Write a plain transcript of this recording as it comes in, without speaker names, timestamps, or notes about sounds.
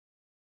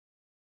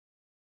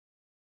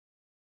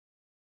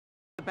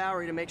the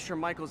Bowery to make sure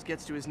Michaels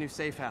gets to his new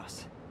safe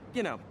house.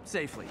 You know,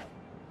 safely.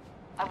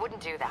 I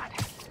wouldn't do that.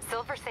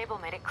 Silver Sable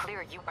made it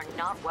clear you are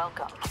not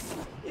welcome.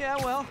 Yeah,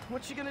 well,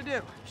 what's she gonna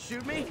do?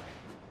 Shoot me?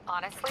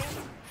 Honestly,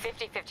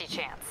 50-50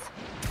 chance.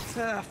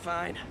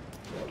 Fine.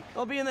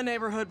 I'll be in the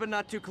neighborhood, but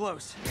not too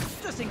close.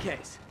 Just in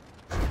case.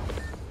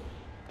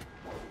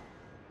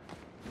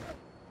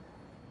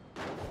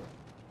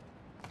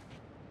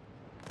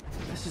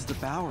 This is the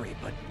Bowery,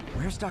 but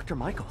where's Dr.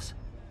 Michaels?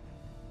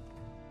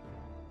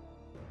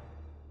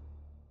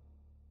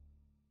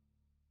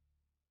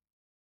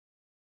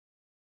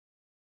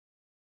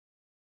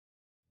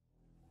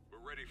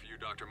 We're ready for you,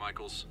 Dr.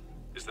 Michaels.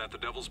 Is that the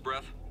Devil's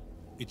Breath?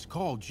 It's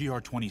called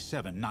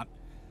GR-27, not...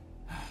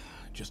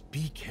 Just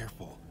be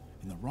careful.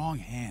 In the wrong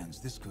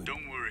hands, this could...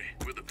 Don't worry,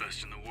 we're the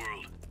best in the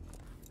world.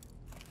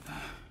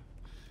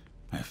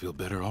 I feel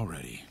better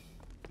already.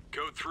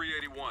 Code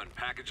 381,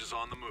 package is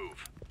on the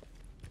move.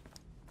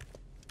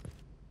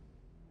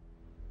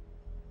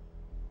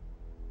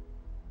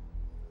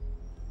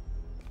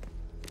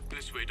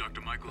 This way,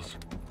 Dr. Michaels.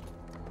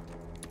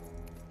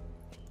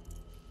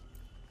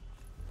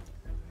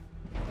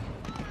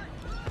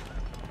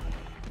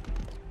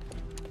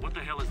 What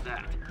the hell is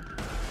that?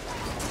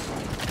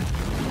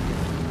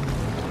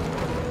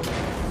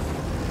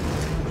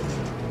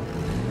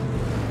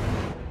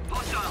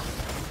 Hostile!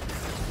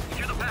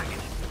 Secure the package.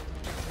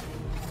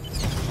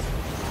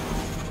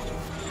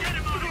 Get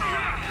him out of here!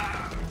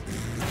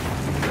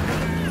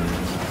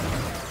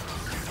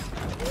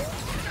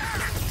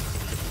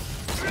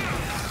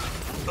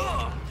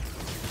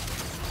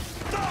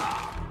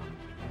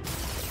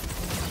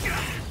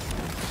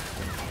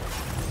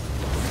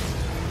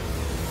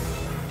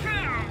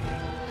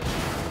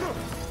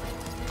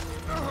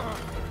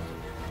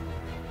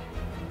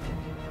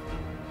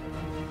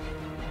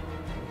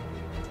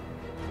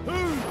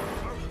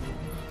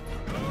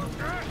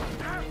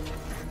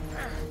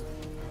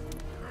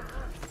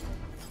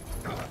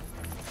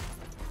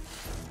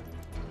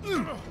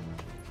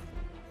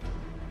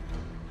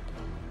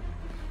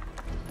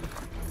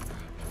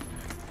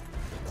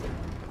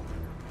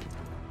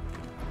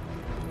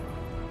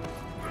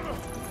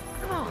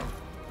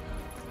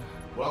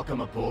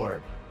 Welcome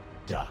aboard,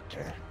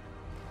 Doctor.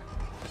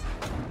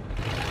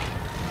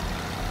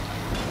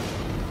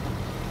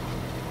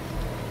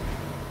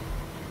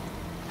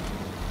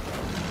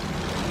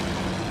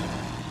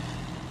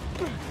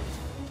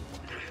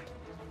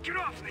 Get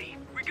off me!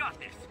 We got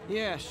this!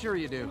 Yeah, sure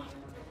you do.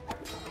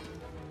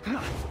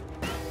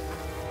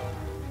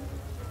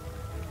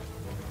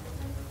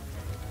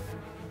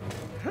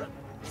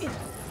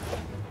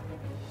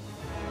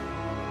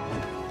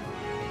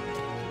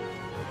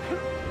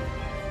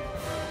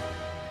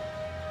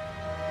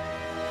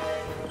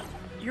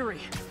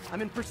 Yuri,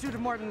 I'm in pursuit of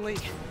Martin Lee.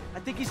 I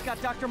think he's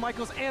got Dr.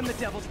 Michaels and the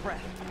Devil's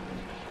Breath.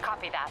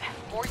 Copy that.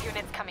 More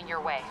units coming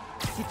your way.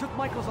 He took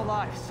Michaels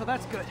alive, so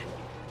that's good.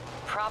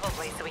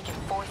 Probably so we can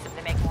force him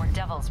to make more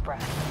Devil's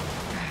Breath.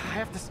 I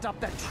have to stop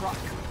that truck.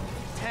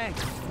 Tank,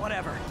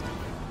 whatever.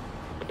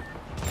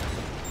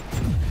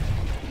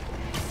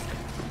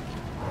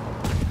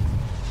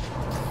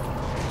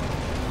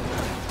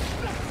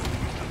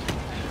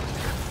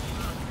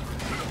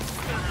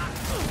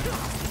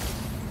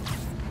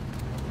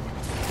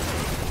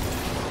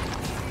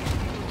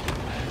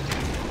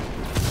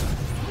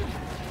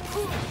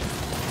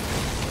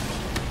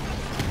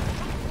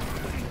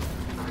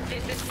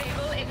 This is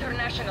Sable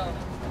International.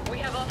 We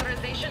have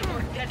authorization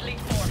for deadly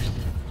force.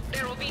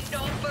 There will be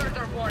no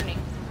further warning.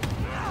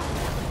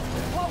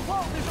 Whoa,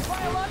 whoa, there's a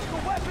biological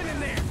weapon in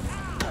there!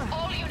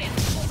 All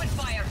units, open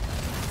fire.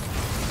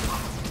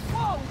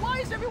 Whoa, why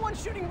is everyone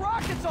shooting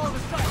rockets all of a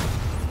sudden?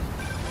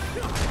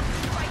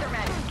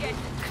 Spider-Man, get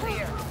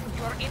clear.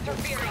 You're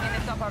interfering in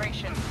this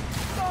operation.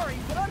 Sorry,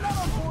 but I'm not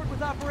on board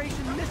with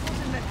Operation Missiles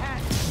in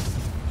Manhattan.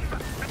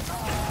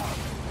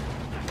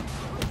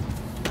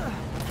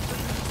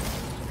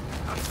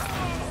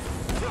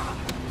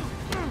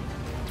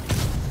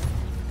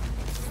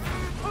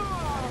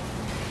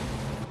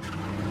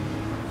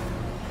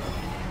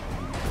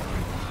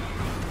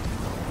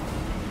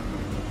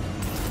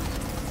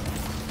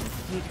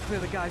 Need to clear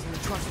the guys in the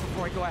trucks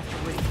before I go after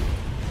Lee.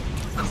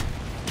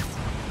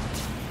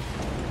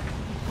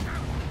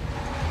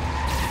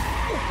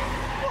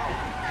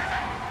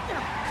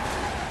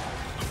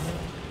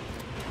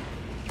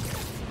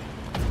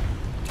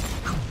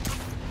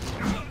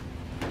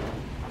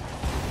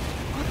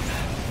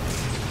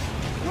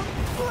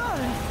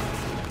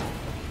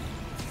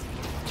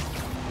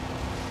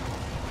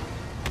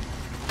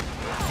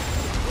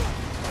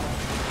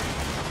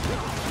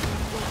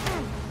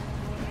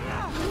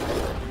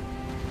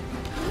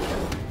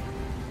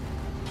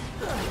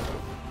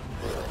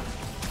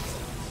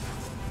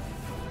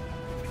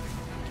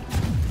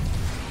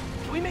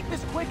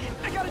 This quick!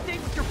 I got a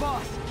date with your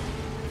boss!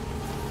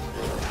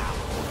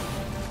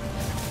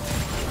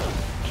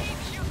 Keep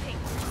shooting!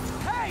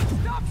 Hey!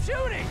 Stop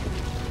shooting!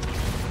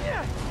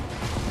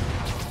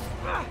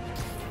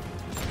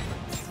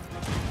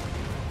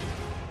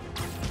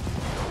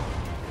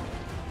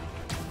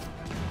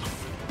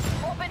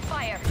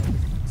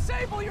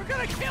 Sable, you're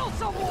gonna kill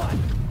someone!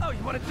 Oh,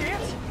 you wanna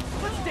dance?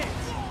 Let's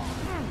dance.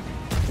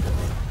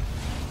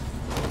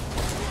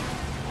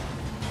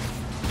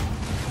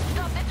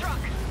 Stop the truck!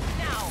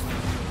 Now!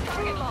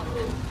 Target locked.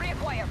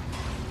 Reacquire.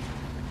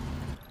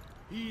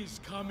 He is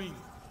coming.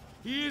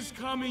 He is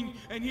coming,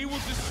 and he will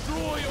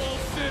destroy all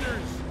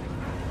sinners!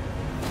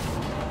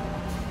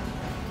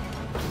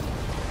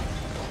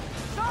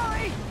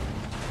 Sorry!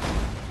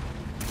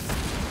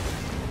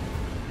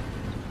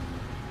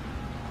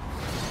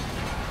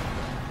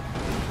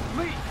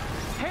 Lee,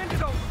 hand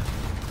it over!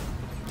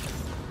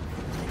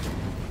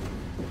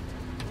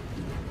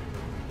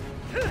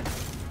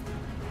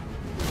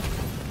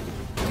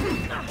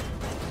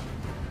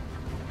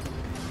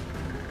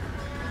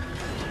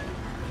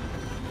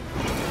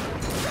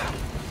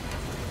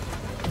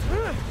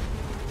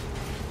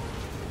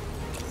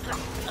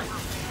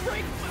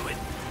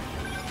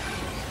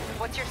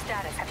 What's your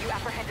status? Have you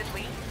apprehended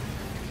Lee?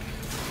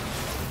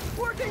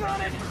 Working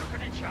on it!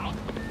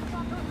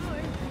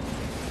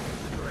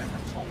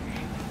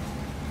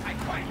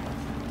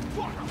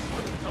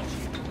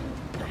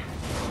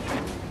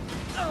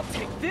 I'll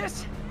take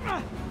this!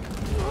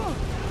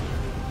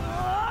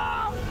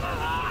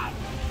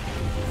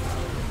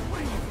 What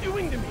are you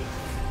doing to me?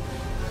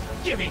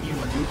 Giving you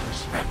a new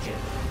perspective.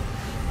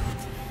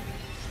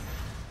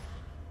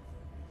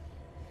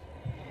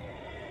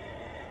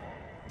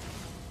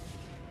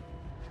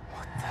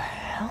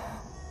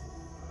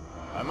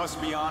 I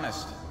must be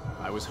honest.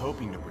 I was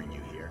hoping to bring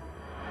you here.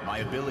 My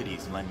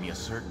abilities lend me a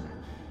certain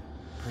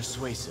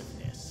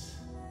persuasiveness.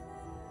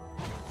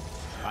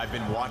 I've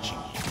been watching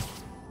you.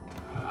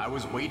 I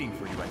was waiting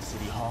for you at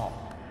City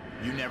Hall.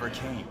 You never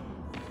came.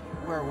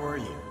 Where were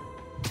you?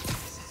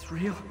 Is this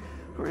real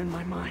or in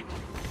my mind?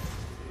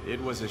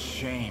 It was a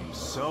shame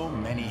so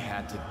many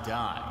had to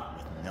die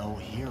with no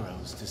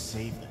heroes to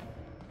save them.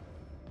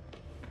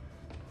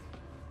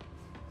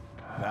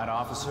 That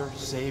officer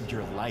saved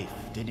your life,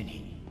 didn't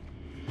he?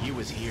 He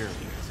was here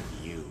because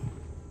of you.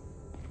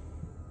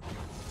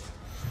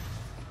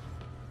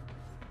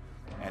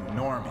 And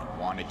Norman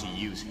wanted to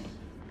use him.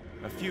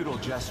 A futile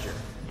gesture,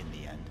 in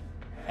the end.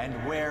 And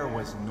where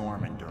was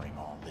Norman during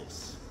all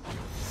this?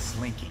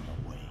 Slinking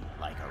away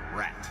like a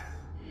rat.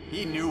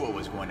 He knew what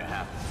was going to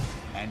happen,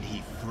 and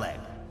he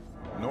fled.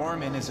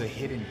 Norman is a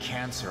hidden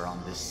cancer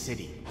on this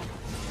city.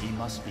 He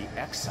must be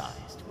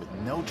excised with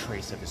no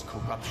trace of his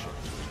corruption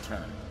to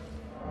return.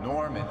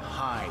 Norman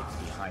hides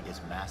behind his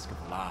mask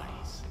of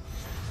lies.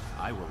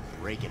 I will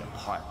break it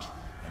apart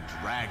and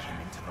drag him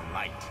into the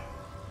light.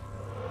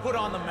 Put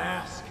on the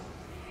mask.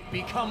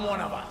 Become one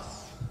of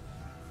us.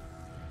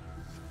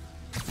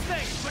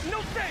 Thanks, but no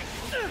thanks!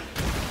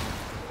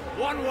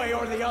 One way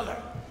or the other,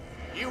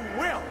 you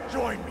will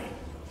join me.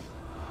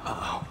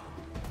 Uh-oh.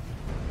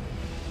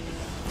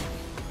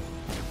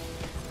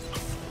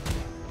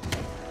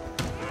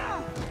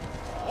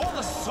 All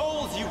the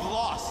souls you've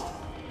lost,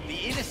 the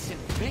innocent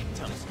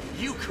victims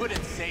you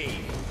couldn't save.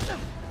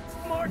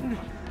 Martin,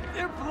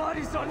 their blood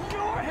is on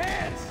your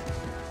hands!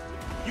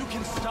 You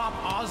can stop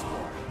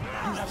Osborn.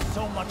 You have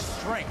so much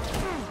strength.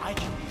 I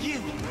can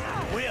give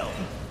you will.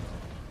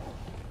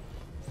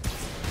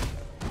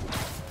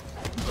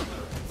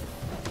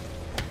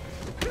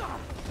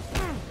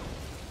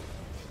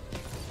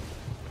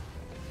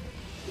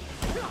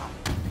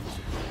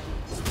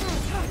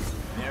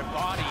 Their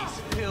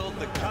bodies filled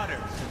the gutters,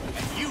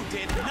 and you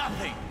did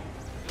nothing.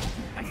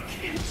 I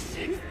can't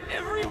save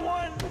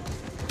everyone!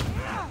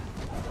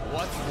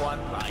 What's one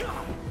life?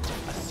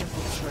 A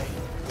simple trade.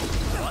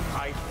 One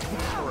life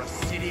for a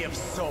city of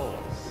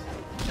souls.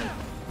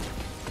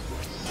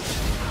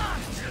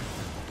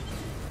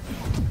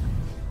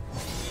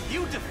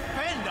 You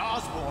defend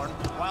Osborn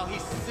while he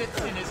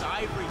sits in his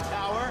ivory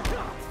tower?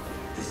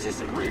 This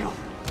isn't real.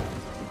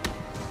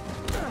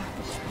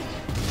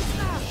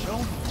 Show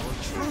me your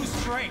true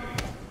strength.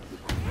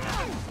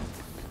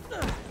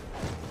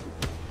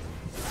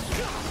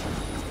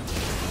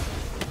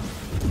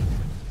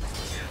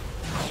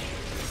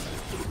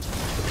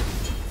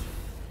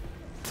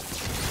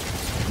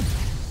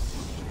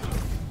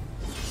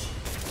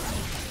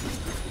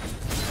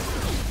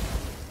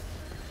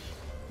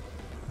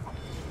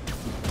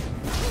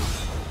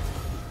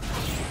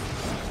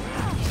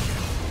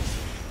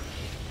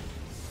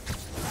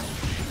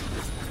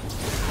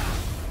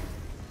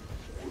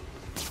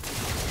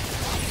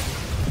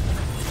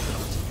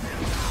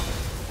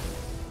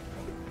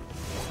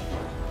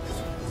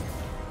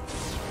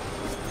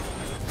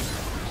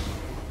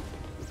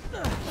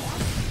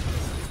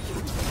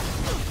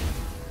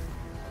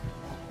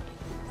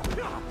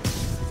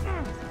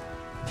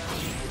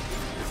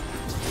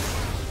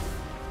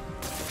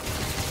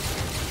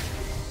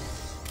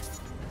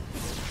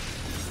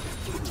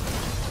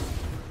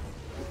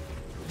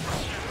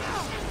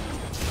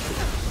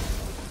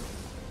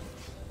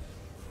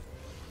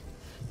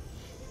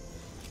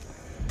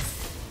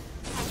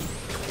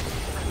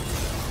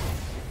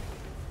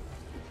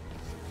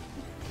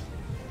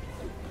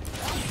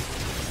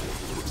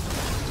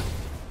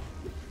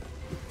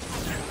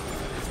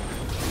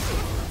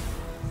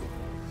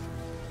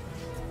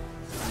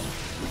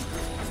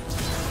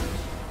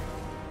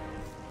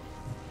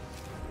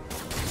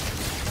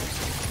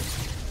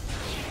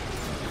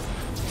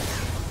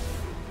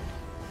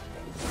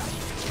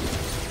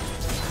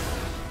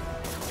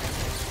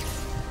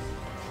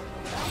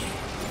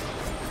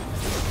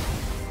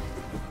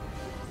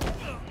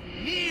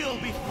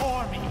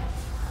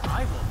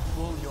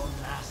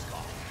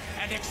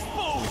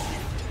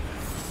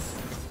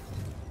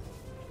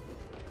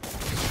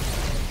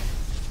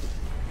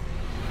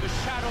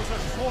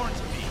 are sworn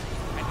to me,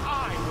 and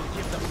I will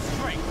give them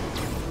strength.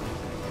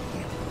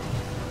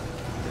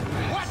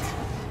 What?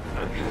 I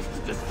have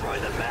to destroy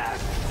the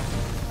mask!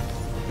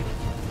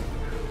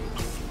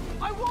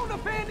 I won't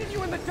abandon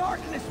you in the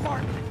darkness,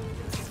 Martin!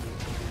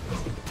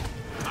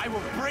 I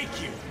will break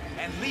you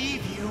and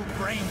leave you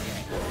brain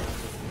dead.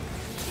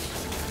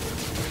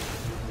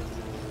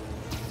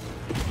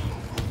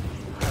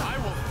 I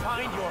will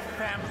find your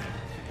family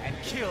and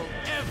kill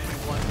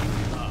everyone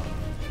you love.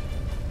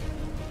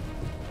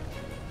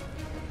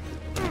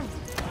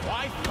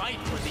 Why fight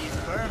for these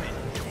vermin?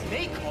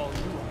 They call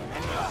you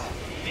and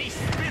they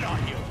spit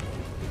on you.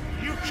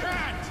 You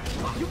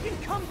can't! You can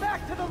come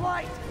back to the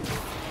light!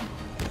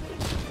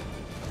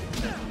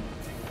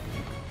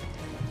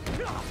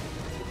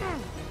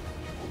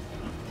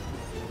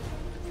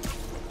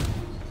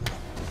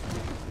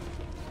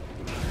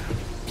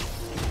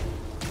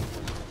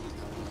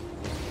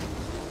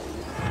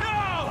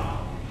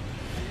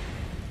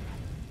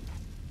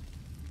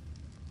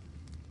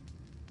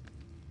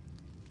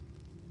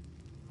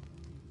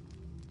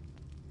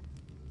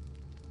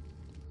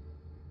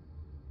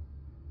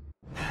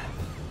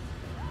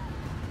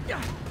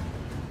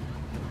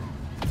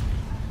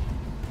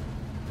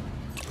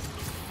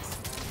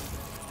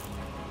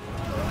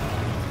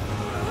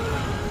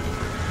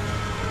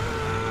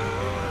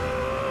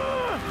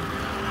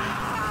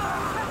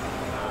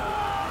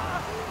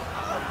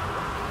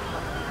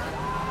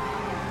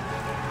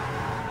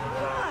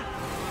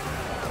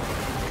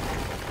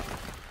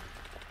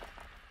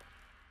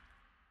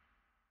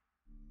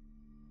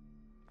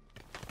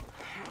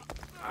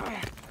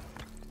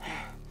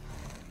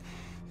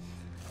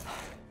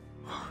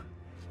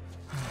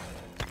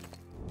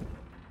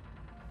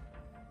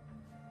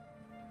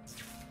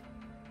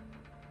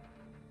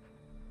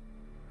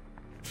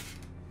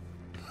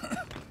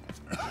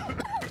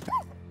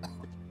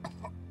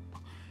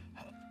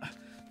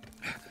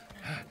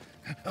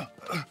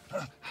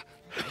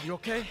 You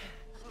okay?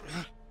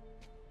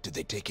 Did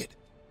they take it?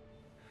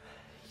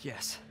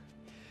 Yes.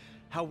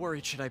 How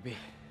worried should I be?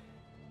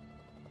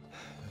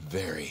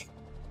 Very.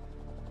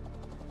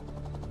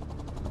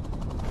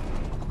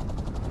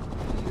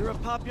 You're a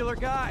popular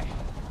guy.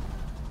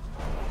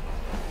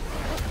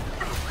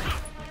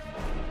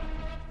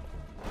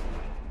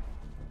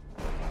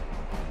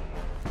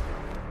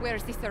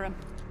 Where's the serum?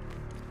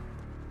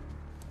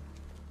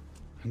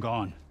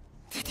 Gone.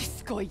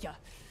 This Goya.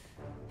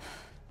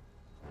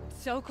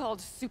 So-called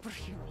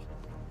superhero.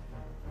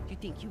 You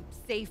think you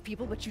save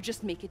people, but you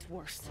just make it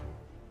worse.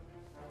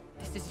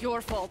 This is your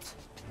fault.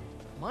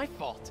 My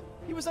fault?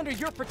 He was under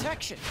your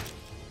protection.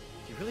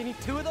 Do you really need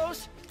two of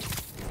those?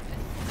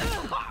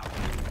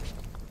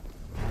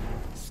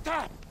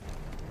 Stop!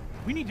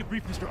 We need to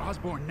brief Mr.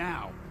 Osborn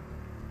now.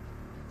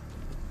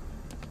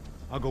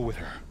 I'll go with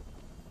her.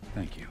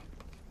 Thank you.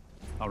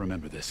 I'll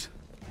remember this.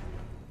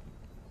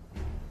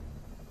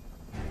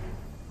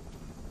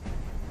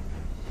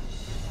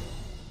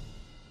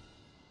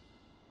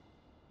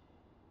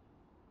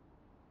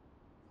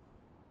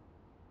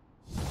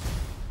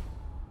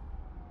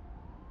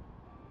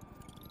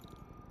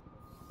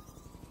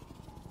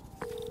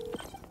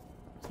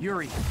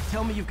 Yuri,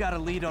 tell me you've got a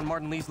lead on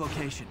Martin Lee's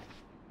location.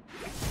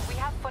 We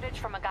have footage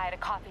from a guy at a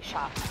coffee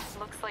shop.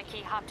 Looks like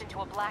he hopped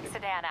into a black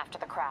sedan after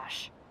the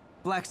crash.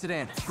 Black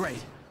sedan,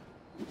 great.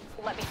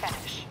 Let me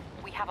finish.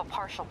 We have a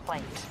partial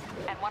plate.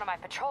 And one of my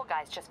patrol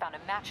guys just found a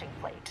matching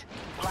plate.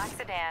 Black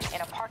sedan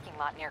in a parking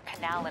lot near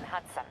Canal and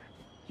Hudson.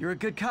 You're a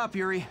good cop,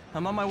 Yuri.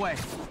 I'm on my way.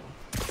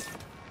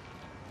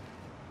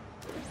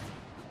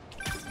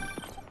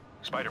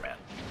 Spider-Man.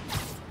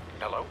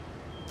 Hello?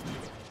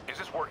 Is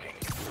this working?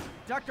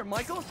 Dr.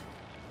 Michaels?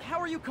 How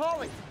are you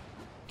calling?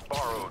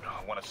 Borrowed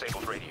one of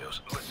Sable's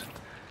radios. Listen,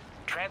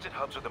 transit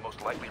hubs are the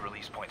most likely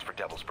release points for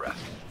Devil's Breath.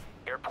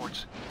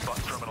 Airports,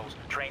 bus terminals,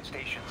 train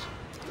stations.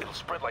 It'll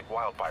spread like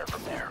wildfire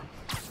from there.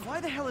 Why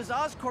the hell is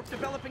Oscorp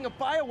developing a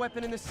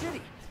bioweapon in the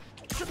city?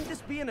 Shouldn't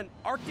this be in an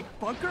Arctic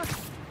bunker?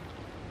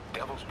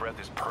 Devil's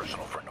Breath is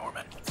personal for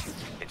Norman.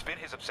 It's been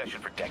his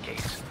obsession for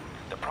decades.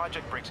 The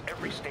project breaks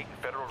every state and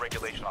federal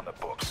regulation on the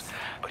books,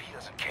 but he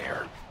doesn't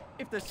care.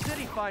 If the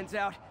city finds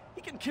out,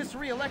 he can kiss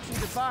re-election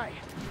goodbye.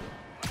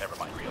 Never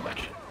mind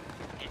re-election.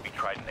 He'd be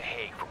tried in The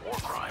Hague for war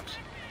crimes.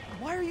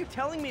 Why are you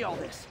telling me all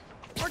this?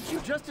 Aren't you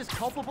just as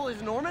culpable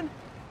as Norman?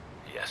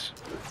 Yes.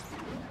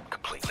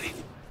 Completely.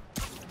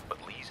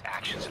 But Lee's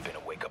actions have been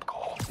a wake-up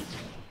call.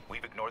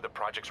 We've ignored the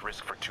project's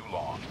risk for too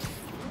long.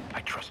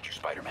 I trust you,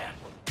 Spider-Man.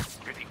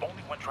 You're the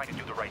only one trying to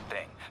do the right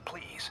thing.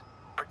 Please,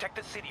 protect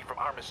the city from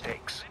our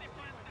mistakes.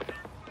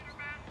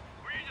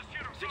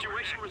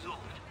 Situation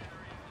resolved.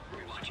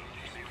 We're watching.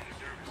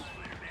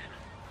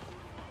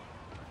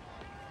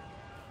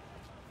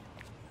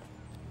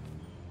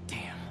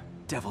 Damn,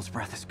 Devil's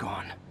Breath is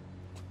gone.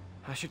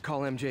 I should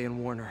call MJ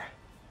and warn her.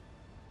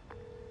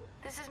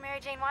 This is Mary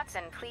Jane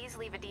Watson. Please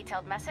leave a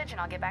detailed message and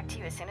I'll get back to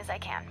you as soon as I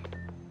can.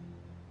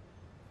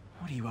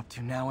 What are you up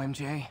to now,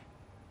 MJ?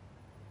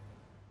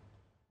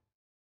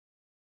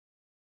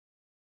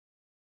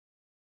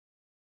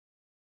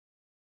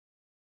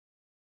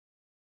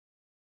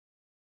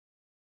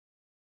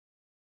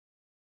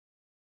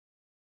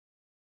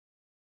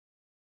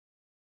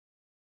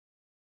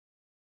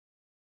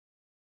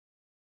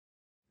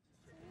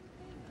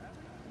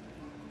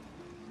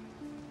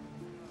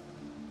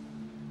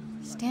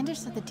 Standish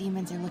said the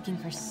demons are looking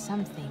for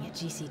something at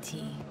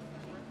GCT.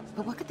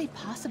 But what could they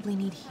possibly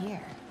need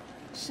here?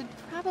 Should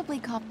probably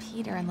call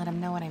Peter and let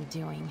him know what I'm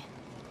doing.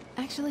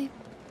 Actually,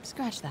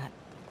 scratch that.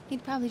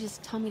 He'd probably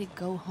just tell me to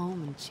go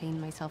home and chain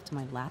myself to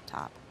my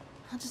laptop.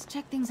 I'll just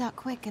check things out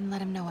quick and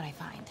let him know what I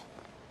find.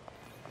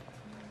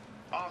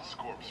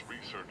 Oscorp's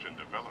research and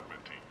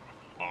development team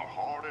are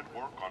hard at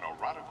work on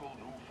a radical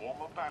new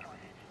form of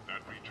battery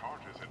that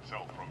recharges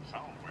itself from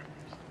sound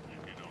waves.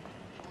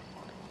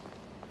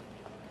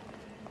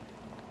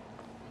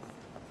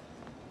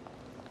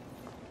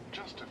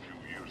 Just a few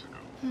years ago,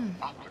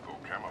 optical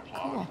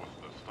camouflage was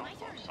the stuff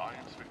of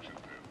science fiction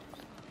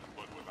films.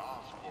 But with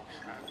Oscorp's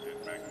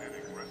patented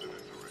magnetic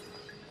resonance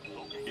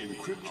arrays,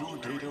 encrypt your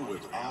data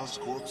with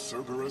Oscorp's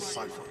Cerberus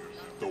cipher,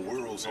 the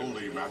world's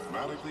only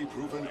mathematically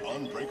proven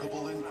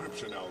unbreakable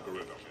encryption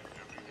algorithm.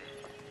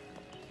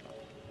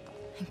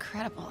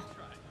 Incredible.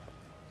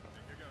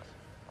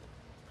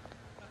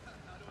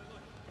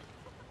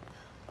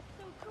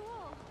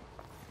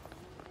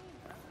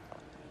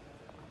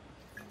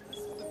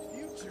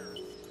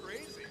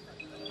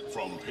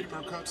 From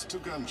paper cuts to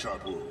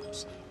gunshot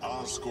wounds,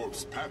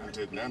 Oscorp's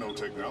patented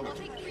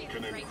nanotechnology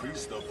can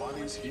increase the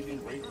body's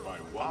healing rate by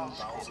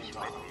 1,000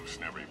 times.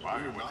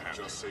 We're not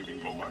just saving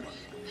you money,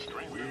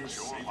 we're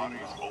saving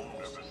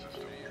lives.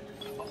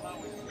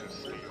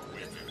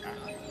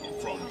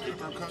 From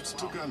paper cuts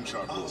to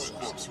gunshot wounds,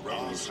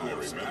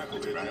 Oscorp's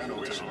patented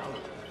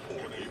nanotechnology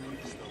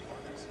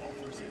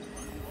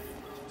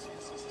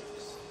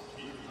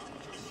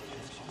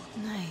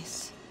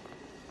Nice.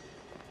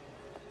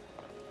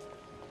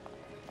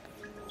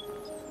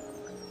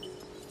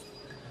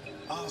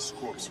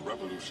 Oscorp's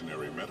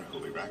revolutionary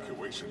medical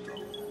evacuation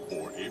drone,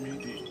 or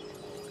MED,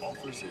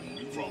 offers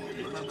in from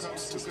paper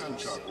cuts to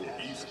gunshot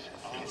wounds.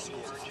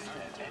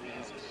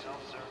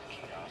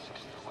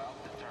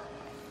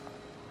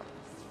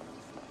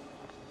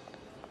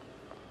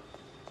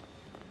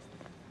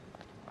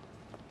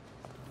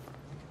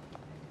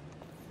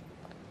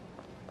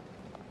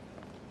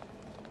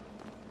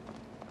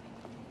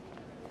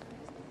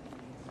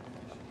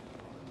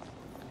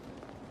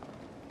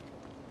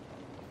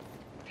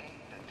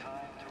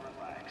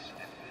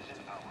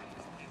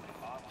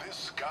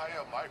 This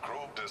Gaia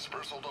microbe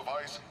dispersal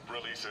device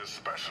releases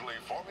specially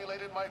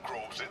formulated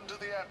microbes into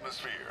the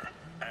atmosphere,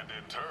 and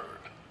in turn,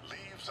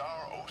 leaves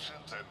our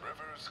oceans and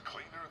rivers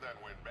cleaner than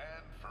when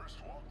man first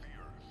walked the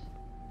earth.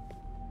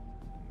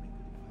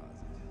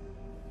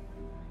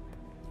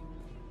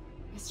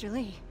 Mr.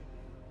 Lee.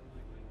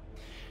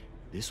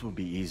 This will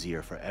be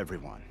easier for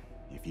everyone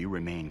if you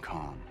remain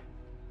calm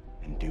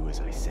and do as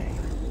I say.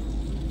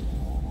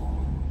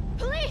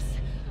 Police!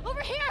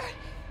 Over here!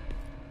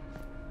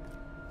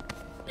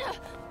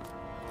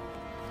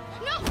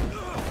 No!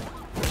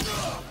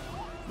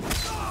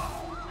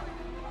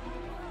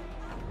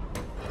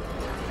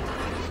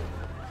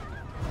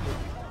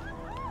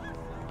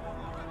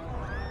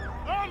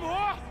 I'm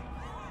off!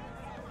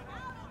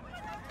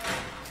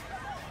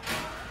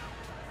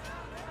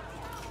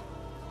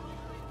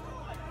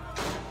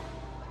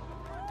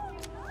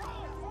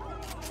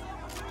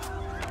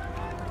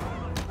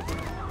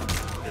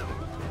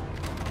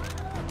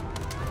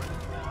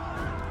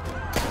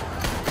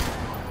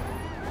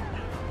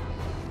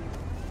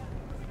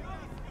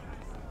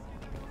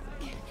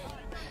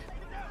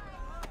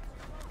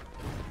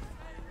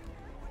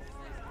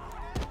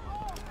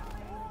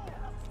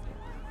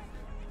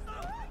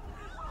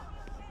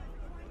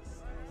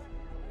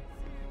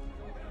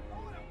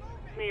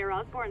 Mayor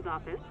Osborn's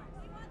office.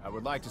 I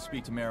would like to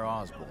speak to Mayor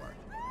Osborn.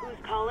 Who's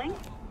calling?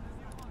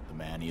 The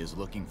man he is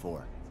looking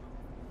for.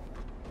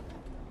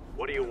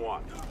 What do you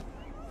want?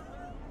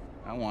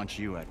 I want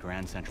you at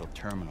Grand Central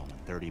Terminal in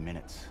 30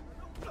 minutes.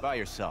 By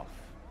yourself.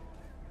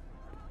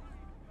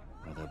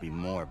 Or there'll be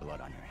more blood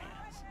on your hands.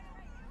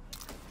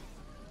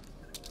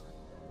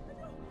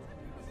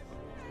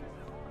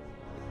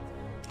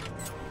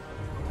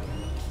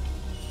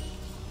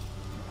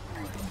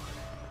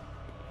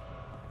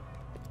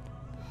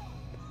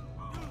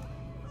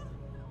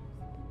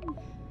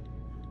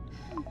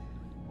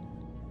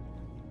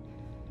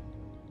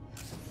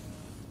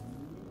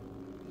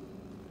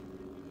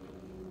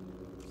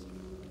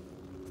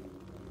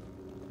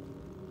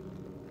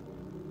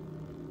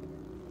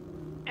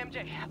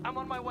 MJ, I'm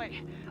on my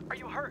way. Are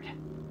you hurt?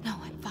 No,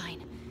 I'm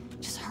fine.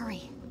 Just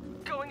hurry.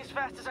 Going as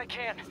fast as I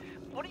can.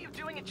 What are you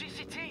doing at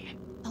GCT?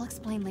 I'll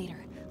explain later.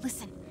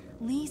 Listen,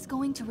 Lee's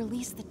going to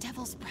release the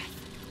Devil's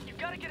Breath. You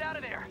gotta get out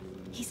of there.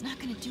 He's not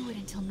gonna do it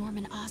until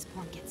Norman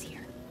Osborn gets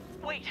here.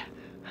 Wait,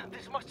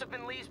 this must have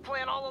been Lee's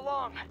plan all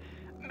along.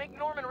 Make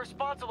Norman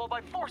responsible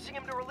by forcing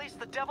him to release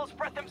the Devil's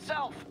Breath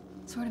himself.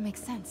 Sort of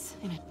makes sense,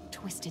 in a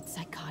twisted,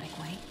 psychotic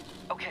way.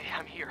 Okay,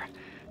 I'm here.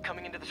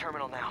 Coming into the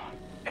terminal now.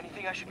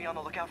 Anything I should be on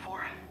the lookout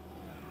for?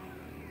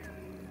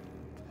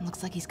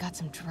 Looks like he's got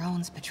some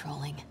drones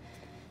patrolling.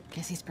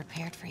 Guess he's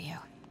prepared for you.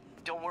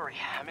 Don't worry,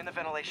 I'm in the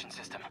ventilation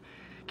system.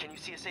 Can you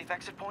see a safe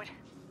exit point?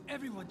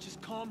 Everyone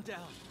just calm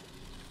down.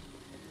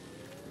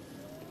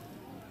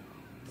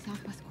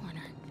 Southwest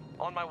corner.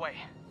 On my way.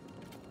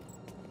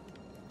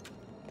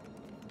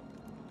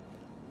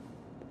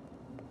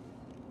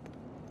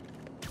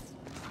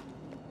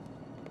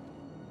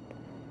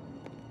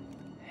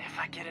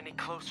 get any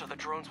closer, the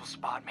drones will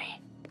spot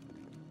me.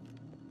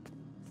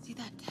 See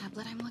that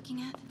tablet I'm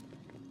looking at?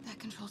 That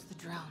controls the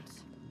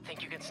drones.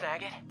 Think you can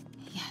snag it?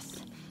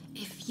 Yes,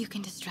 if you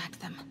can distract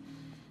them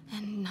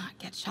and not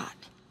get shot.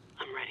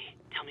 I'm ready.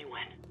 Tell me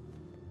when.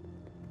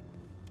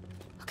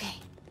 Okay,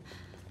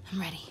 I'm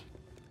ready.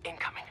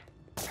 Incoming.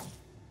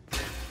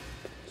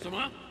 什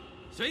么？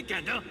谁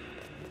敢的？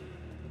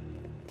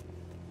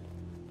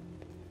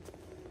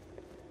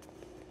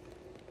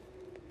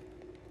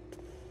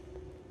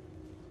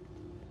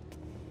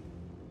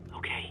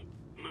 Okay,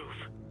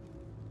 move.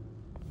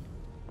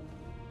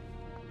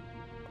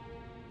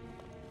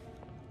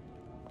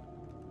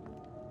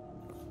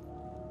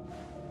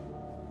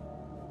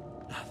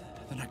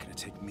 They're not gonna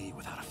take me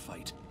without a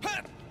fight.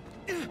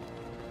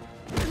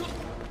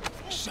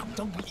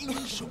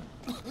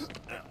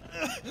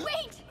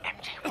 Wait!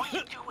 MJ, what are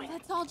you doing?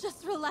 Let's all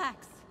just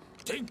relax.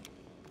 停！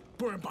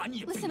不然把你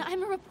也 Listen,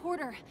 I'm a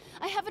reporter.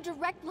 I have a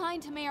direct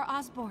line to Mayor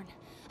Osborn.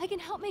 I can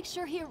help make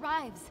sure he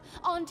arrives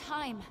on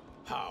time.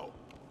 How?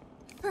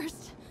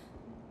 First,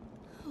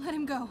 let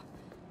him go.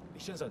 李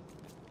先生，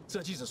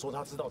这记者说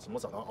他知道怎么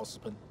找到奥斯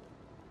喷。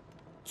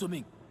遵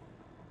命。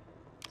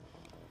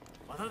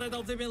把他带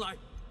到这边来，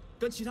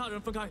跟其他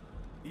人分开。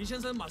李先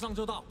生马上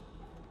就到。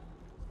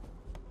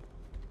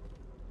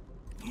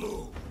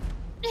Move.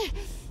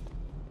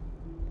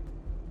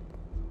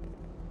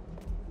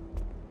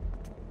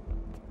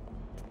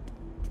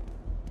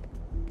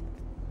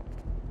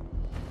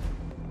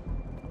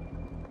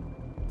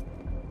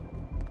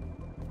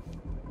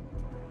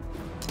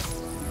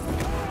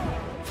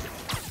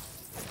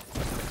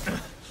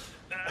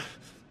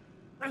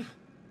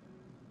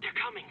 They're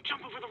coming.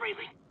 Jump over the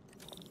railing.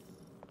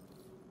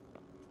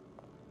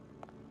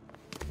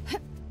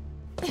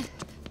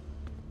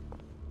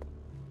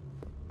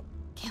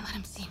 Can't let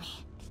him see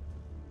me.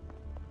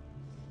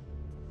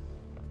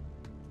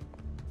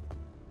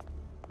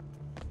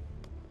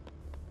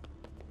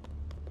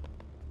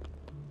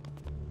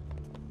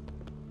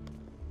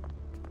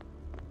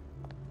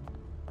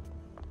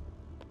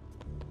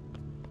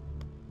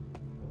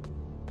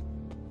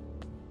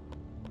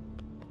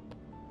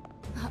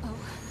 Uh-oh.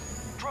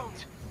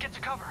 Drones, get to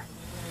cover.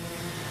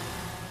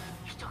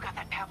 You still got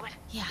that tablet?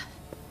 Yeah.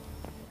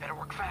 Better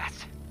work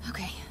fast.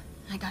 Okay,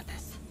 I got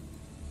this.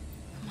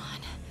 Come on.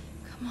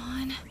 Come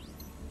on.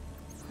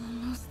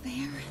 Almost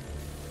there.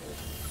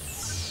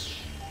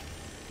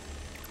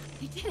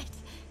 They did it.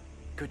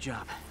 Good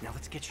job. Now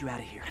let's get you out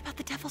of here. What about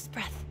the Devil's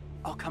Breath?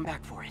 I'll come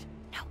back for it.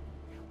 No.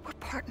 We're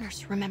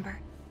partners, remember?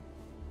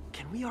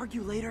 Can we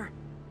argue later?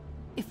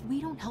 If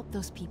we don't help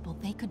those people,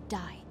 they could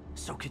die.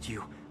 So could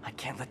you. I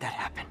can't let that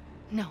happen.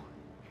 No.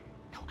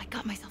 No, I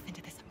got myself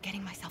into this. I'm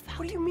getting myself out.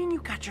 What do you mean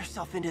you got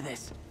yourself into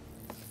this?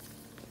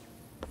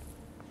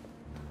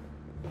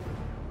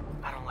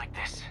 I don't like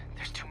this.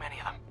 There's too many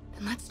of them.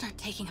 Then let's start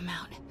taking them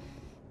out.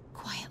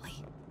 Quietly.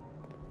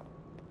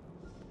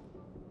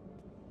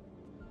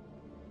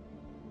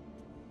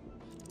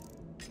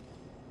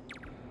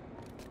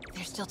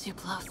 They're still too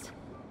close.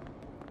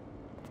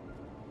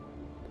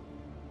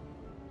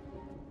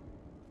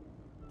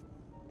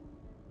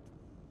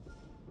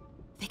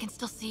 They can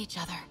still see each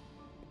other.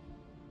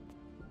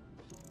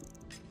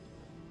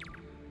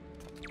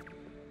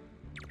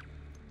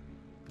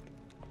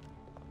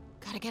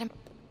 Gotta get him.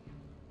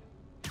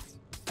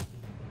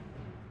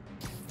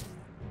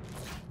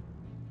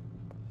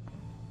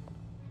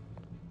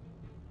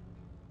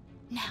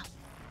 Now.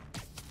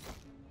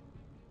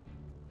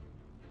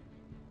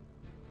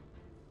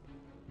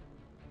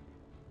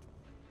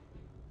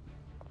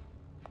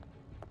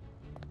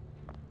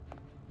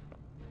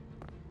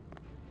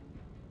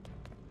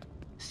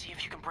 See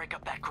if you can break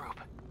up that group.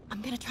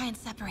 I'm gonna try and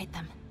separate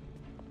them.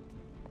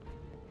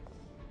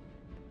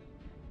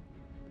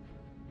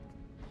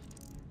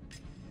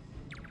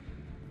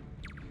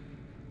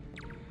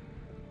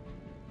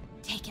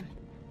 Take him.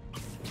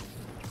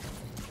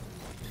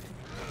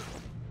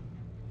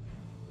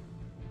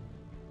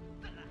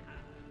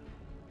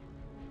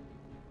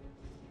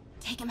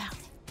 Take him out.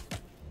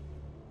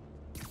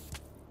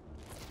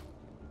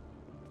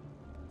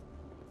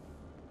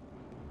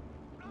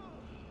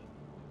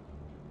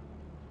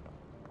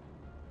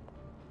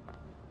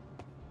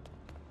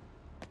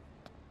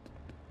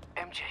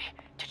 MJ,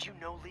 did you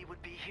know Lee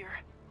would be here?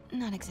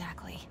 Not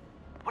exactly.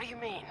 What do you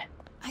mean?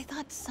 I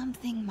thought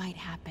something might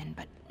happen,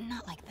 but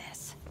not like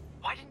this.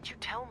 Why didn't you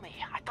tell me?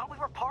 I thought we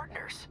were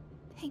partners.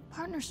 Hey,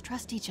 partners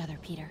trust each other,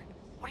 Peter.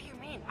 What do you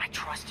mean? I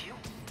trust you?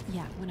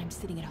 Yeah, when I'm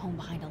sitting at home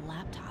behind a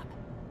laptop.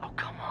 Oh,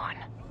 come on.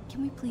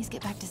 Can we please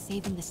get back to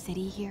saving the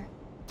city here?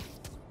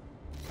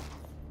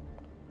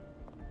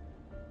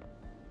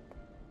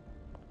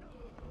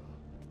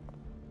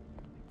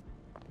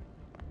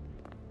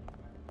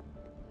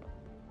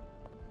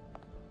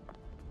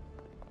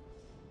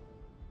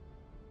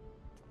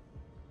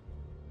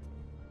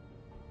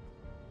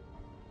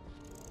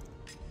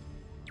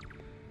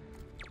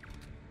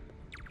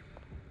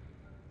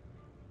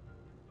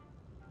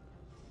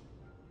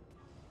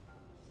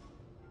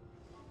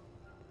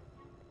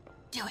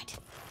 Do it.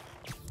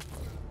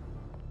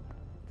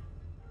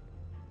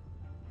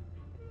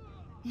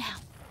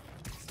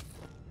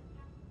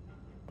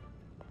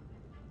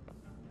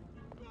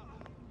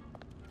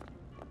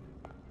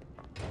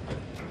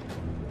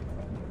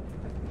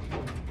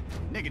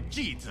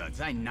 记者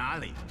在哪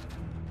里？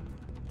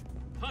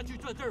他就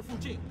在这儿附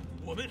近，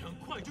我们很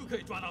快就可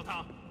以抓到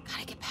他。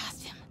Gotta get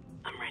past him.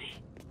 I'm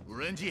ready. 无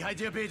人机还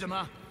戒备着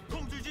吗？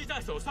控制机在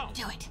手上。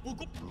Do it.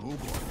 如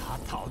果他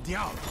逃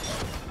掉了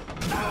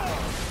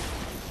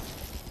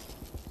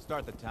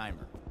Start the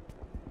timer.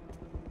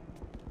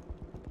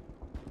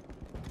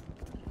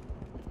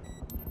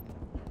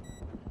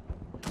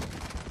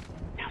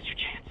 Now's your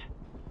chance.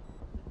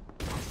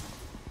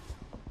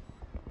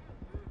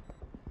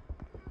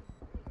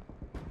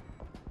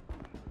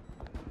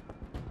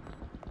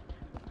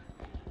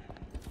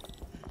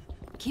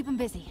 Keep him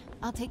busy.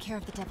 I'll take care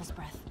of the Devil's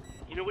Breath.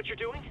 You know what you're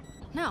doing?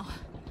 No.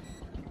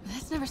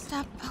 That's never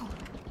stopped. Oh,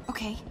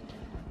 okay.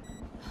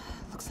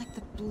 Looks like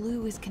the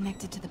blue is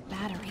connected to the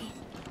battery,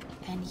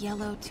 and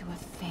yellow to a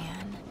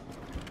fan.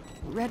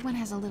 Red one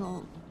has a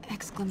little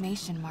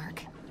exclamation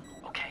mark.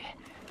 Okay,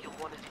 you'll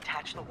want to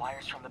detach the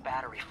wires from the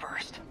battery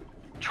first.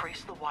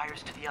 Trace the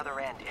wires to the other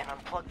end and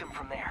unplug them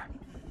from there.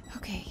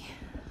 Okay,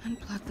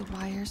 unplug the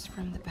wires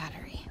from the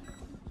battery.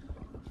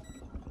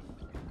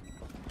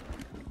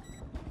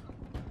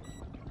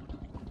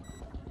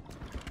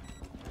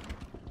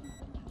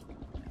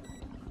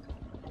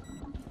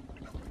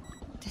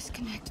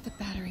 Disconnect the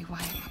battery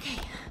wire. Okay,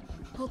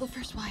 pull the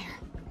first wire.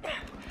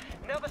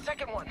 Now the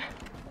second one.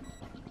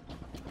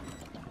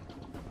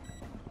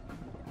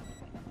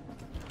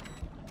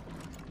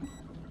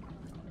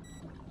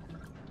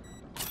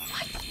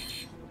 What?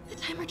 The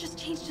timer just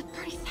changed to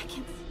 30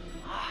 seconds.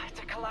 Ah, it's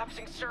a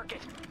collapsing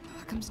circuit.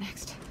 What comes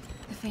next?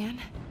 The fan?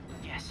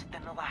 Yes,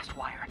 then the last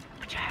wire.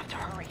 But you have to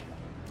hurry.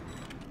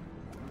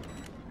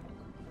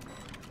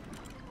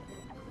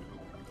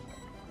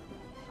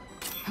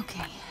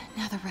 Okay,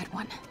 now the red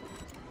one.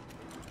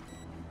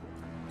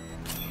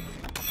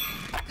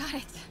 Got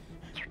it.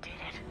 You did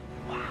it.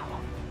 Wow.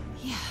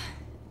 Yeah.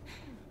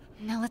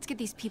 Now let's get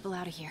these people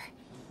out of here.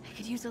 I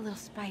could use a little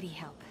Spidey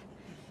help.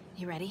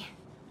 You ready?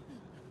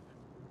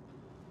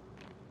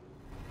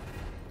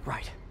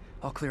 Right.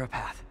 I'll clear a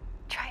path.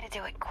 Try to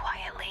do it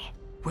quietly.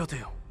 Will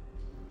do.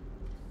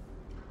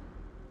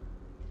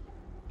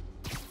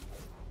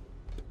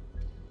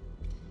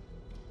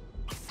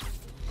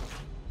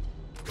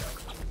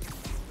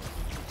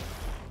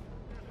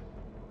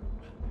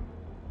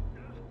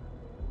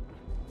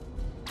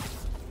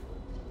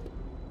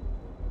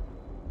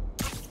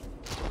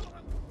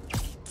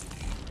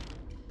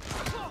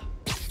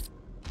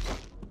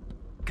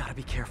 Gotta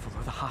be careful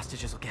or the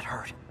hostages will get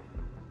hurt.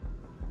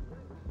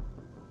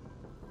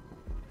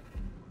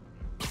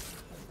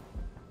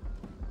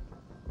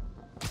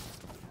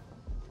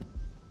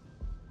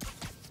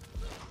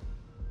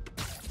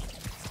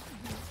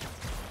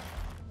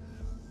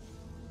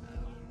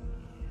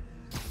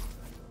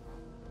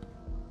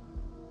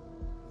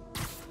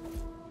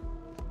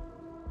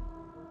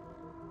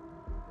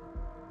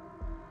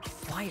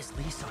 Why is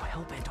Lee so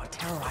hell-bent on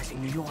terrorizing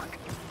New York?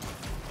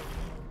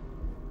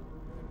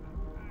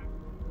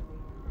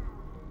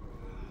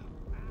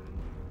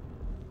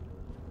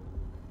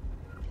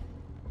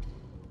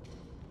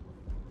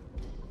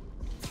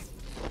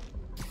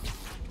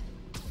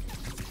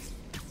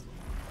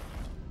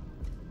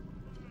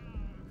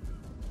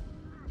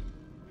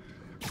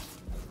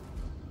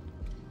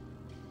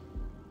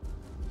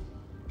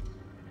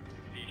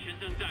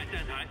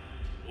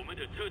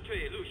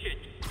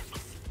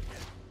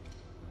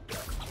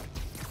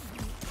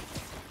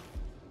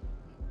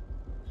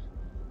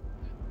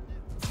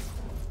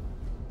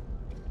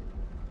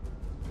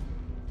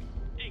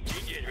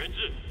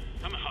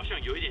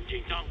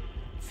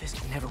 Fisk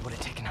never would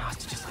have taken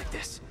hostages like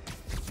this.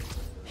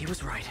 He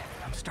was right.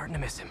 I'm starting to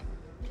miss him.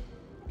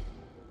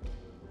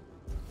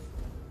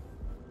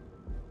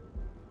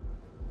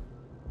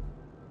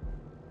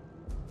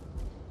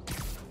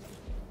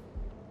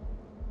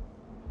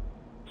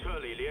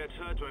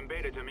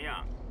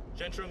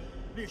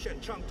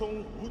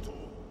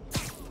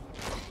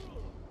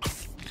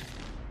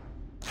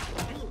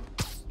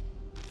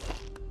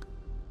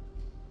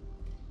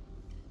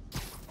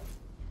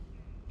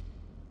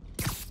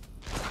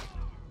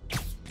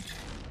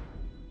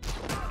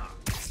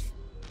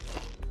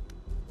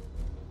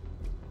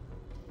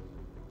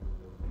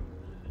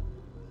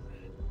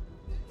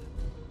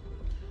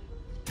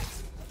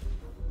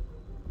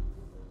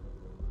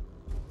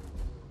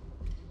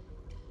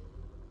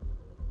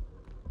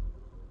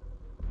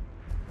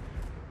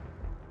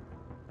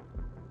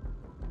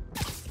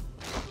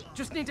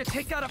 Just need to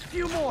take out a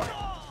few more.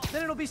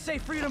 Then it'll be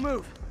safe for you to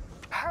move.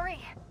 Hurry!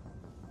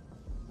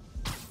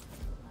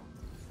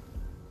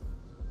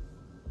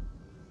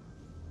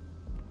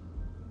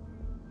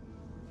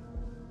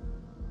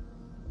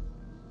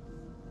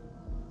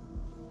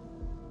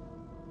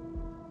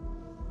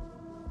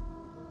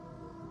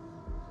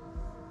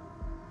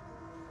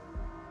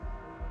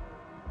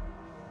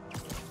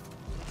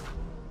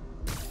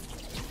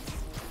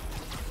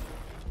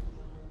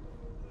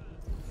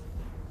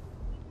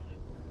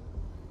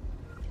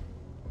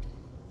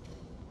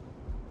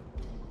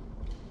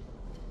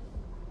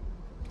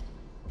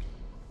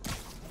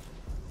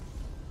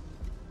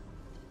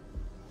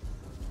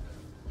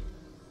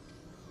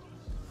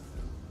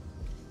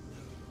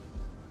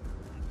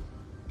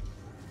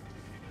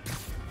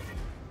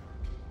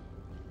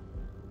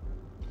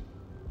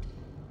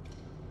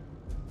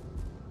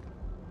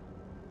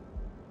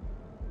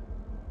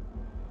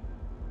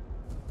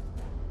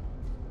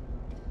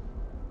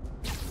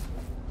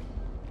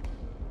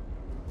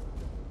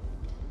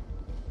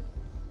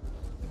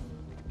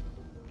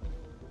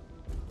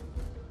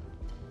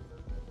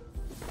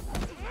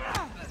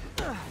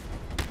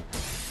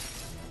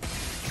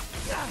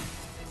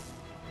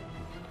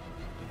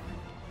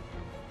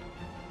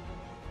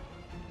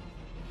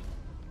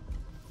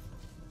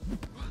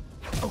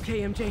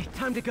 Okay, MJ,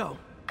 time to go.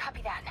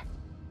 Copy that.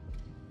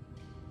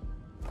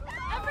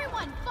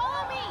 Everyone,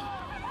 follow me!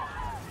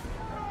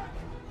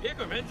 别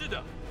给人质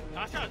的，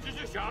拿下蜘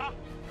蛛侠。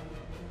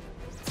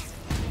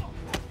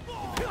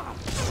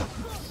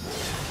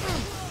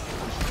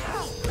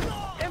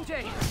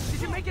 MJ,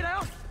 did you make it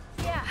out?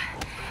 Yeah,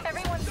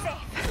 everyone's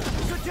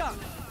safe. Good job.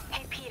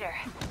 Hey, Peter.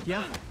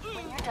 Yeah?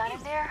 When you're done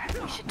in there,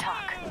 we should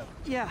talk.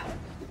 Yeah,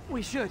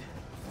 we should.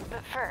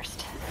 But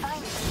first,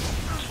 find him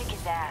and kick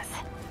his ass.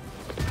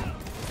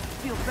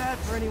 Feel bad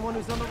for anyone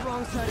who's on the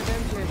wrong side of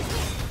MJ.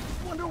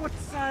 Wonder what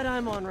side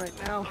I'm on right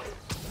now.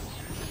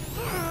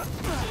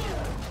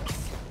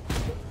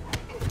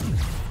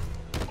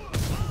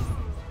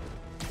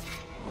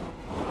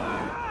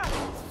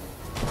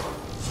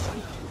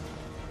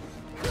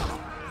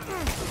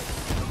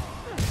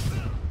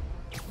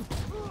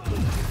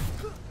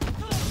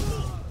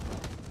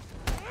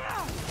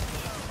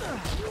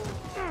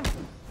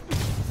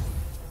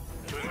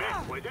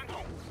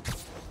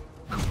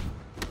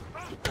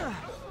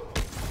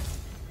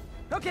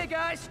 Okay,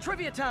 guys,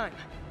 trivia time.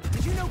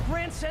 Did you know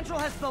Grand Central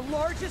has the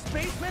largest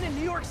basement in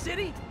New York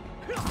City?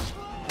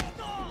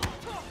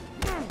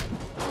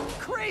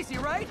 Crazy,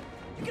 right?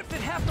 You could fit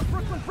half the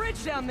Brooklyn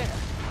Bridge down there.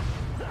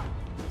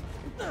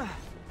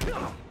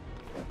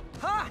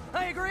 Ha!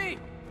 I agree.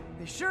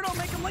 They sure don't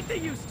make them like they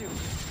used to.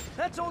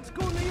 That's old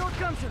school New York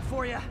gumption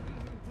for you.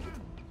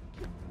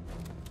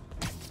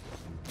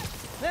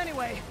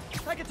 Anyway,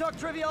 I could talk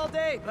trivia all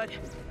day, but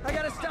I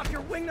gotta stop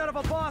your wingnut of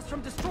a boss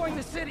from destroying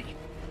the city.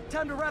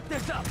 Time to wrap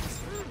this up.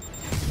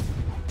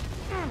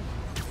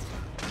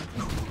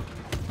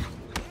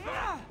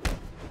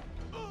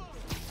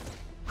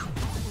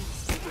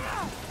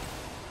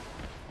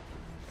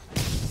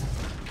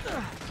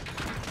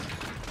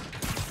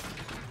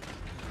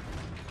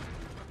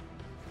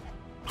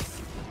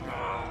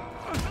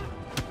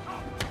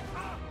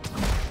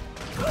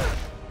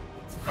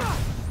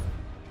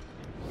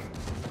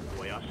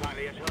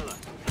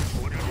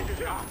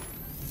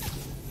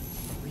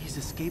 Lee's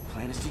escape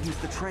plan is to use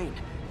the train.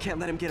 Can't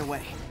let him get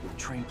away.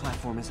 The train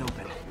platform is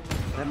open.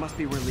 That must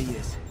be where Lee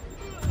is.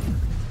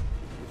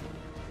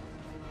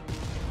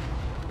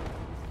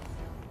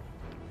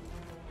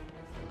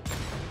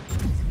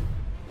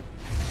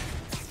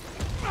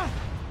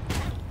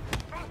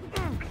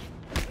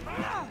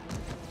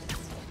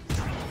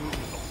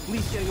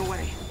 Lee's getting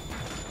away.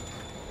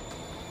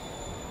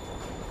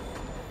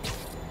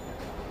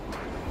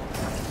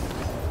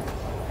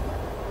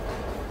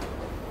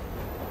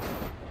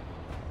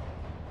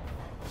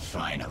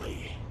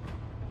 Finally.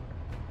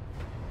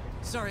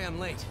 Sorry I'm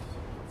late.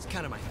 It's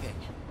kind of my thing.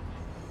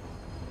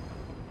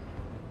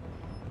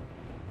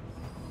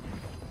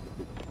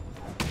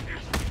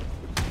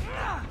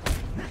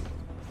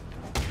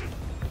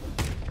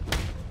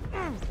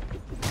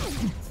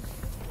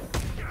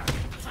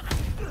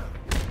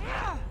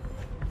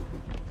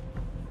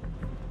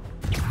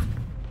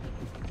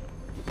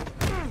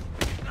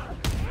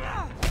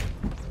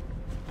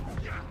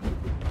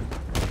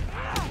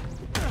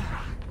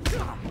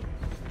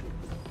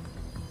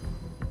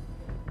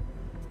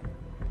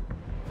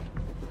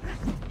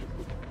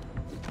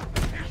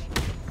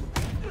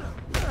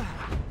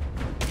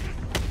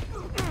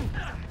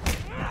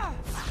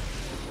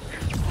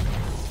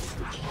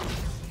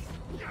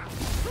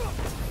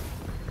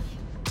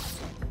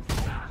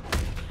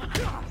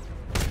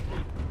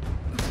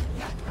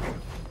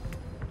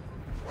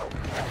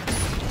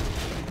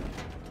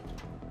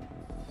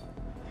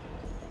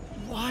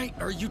 Why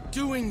are you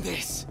doing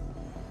this?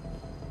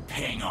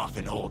 Paying off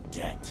an old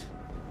debt.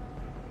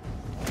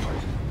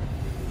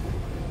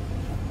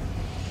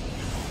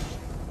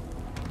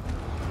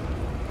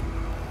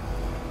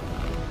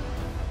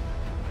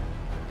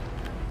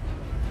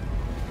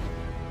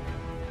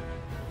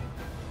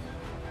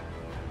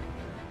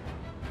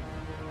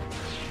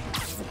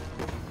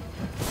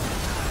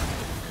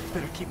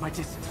 Better keep my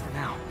distance for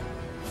now.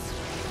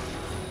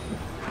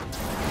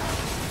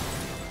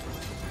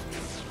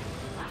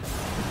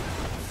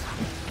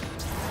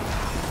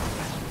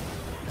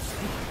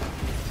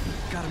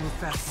 Gotta move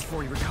fast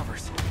before he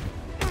recovers.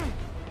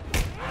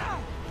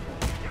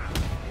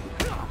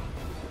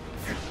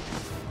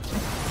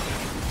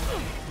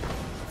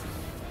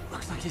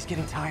 Looks like he's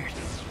getting tired.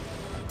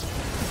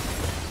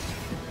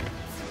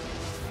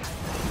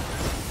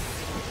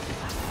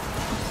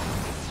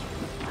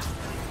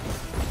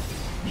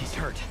 He's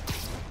hurt.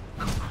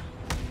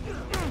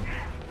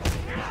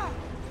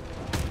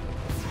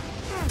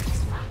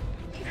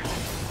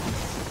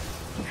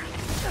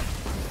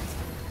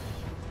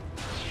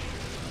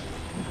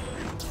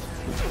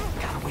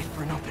 Gotta wait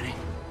for an opening.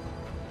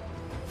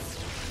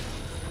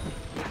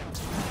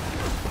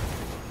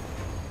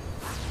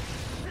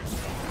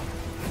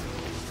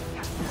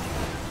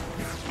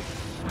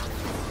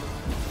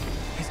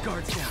 His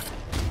guard's down.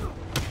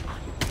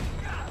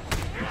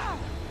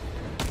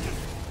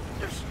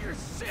 You're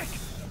sick.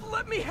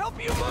 Let me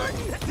help you, Martin.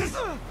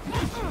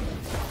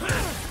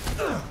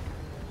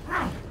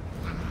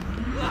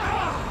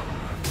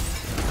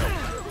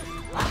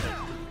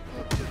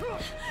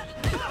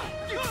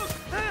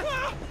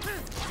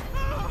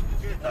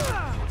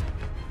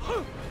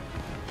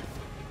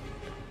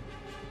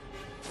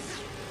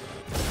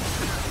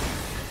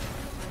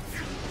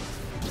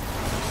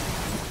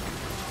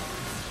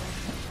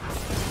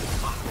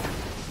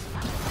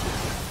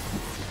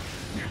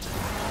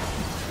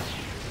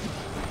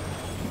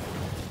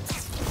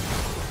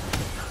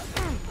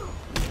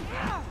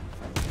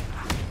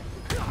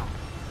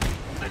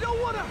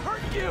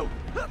 You!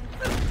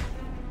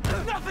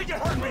 Nothing can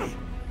hurt me!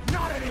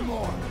 Not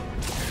anymore!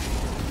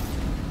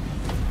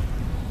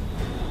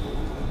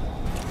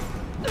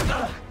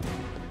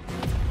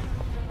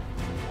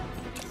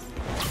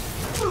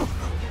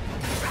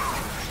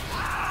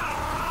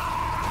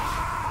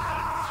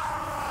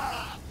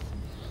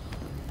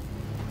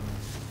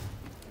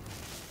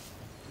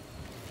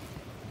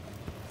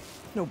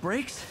 No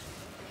brakes?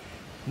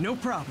 No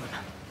problem.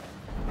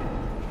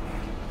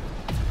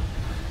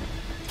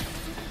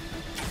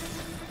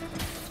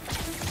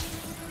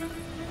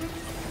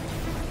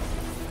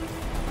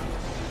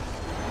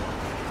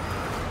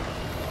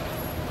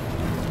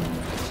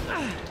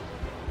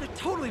 That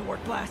totally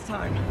worked last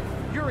time.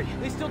 Yuri,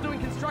 they still doing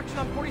construction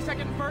on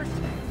 42nd and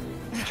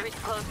 1st? Street's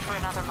closed for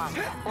another month.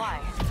 Why?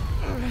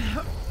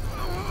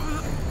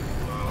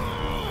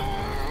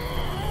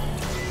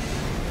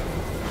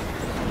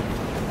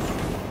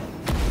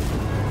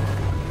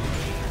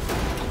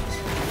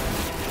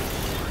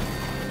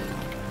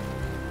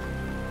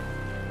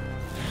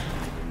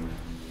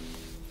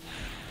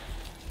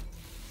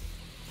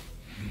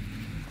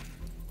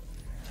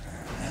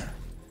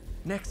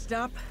 Next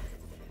stop,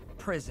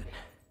 prison.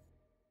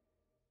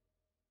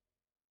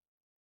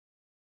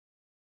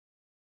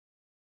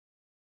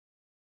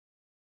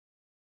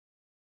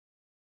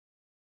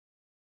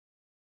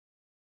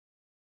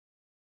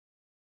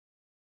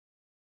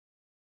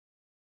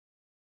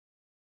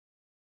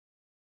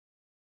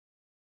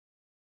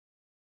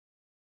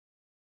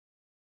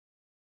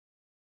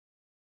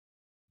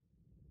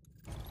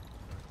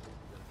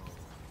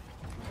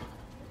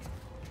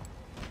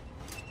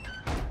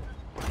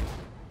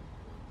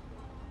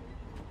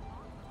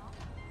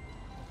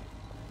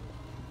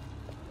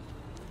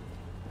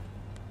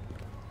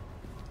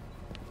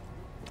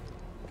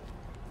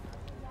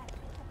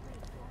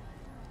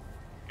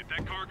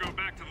 That cargo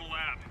back to the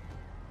lab.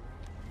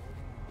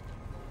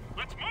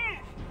 Let's move!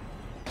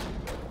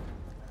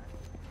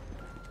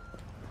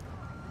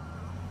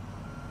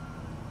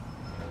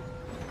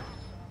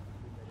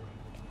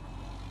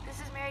 This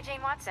is Mary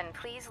Jane Watson.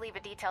 Please leave a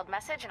detailed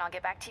message and I'll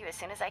get back to you as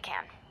soon as I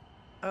can.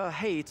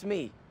 Hey, it's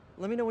me.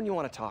 Let me know when you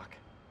want to talk.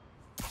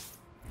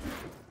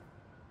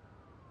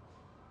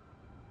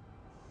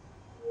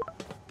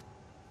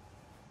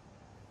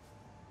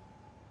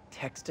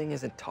 Texting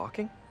isn't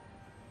talking?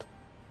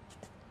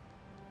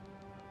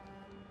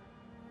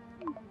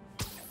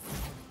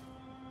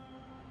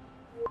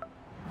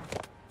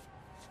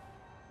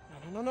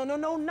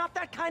 No, not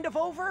that kind of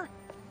over!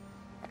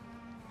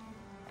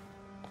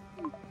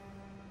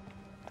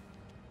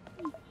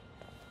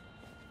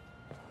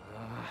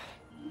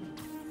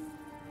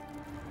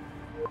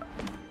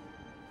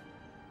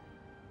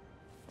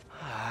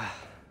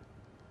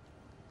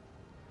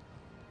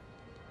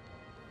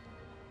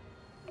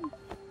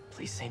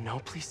 Please say no,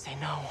 please say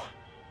no.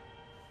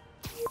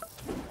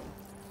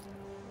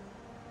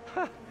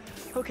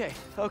 Okay.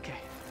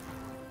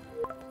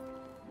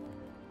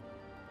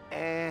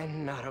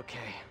 And not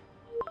okay.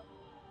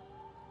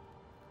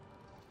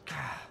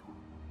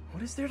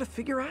 What is there to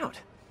figure out?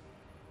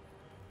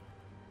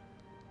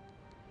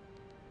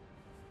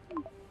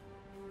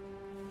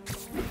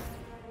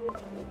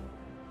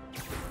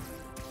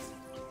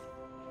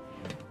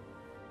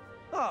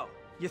 Oh,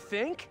 you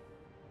think?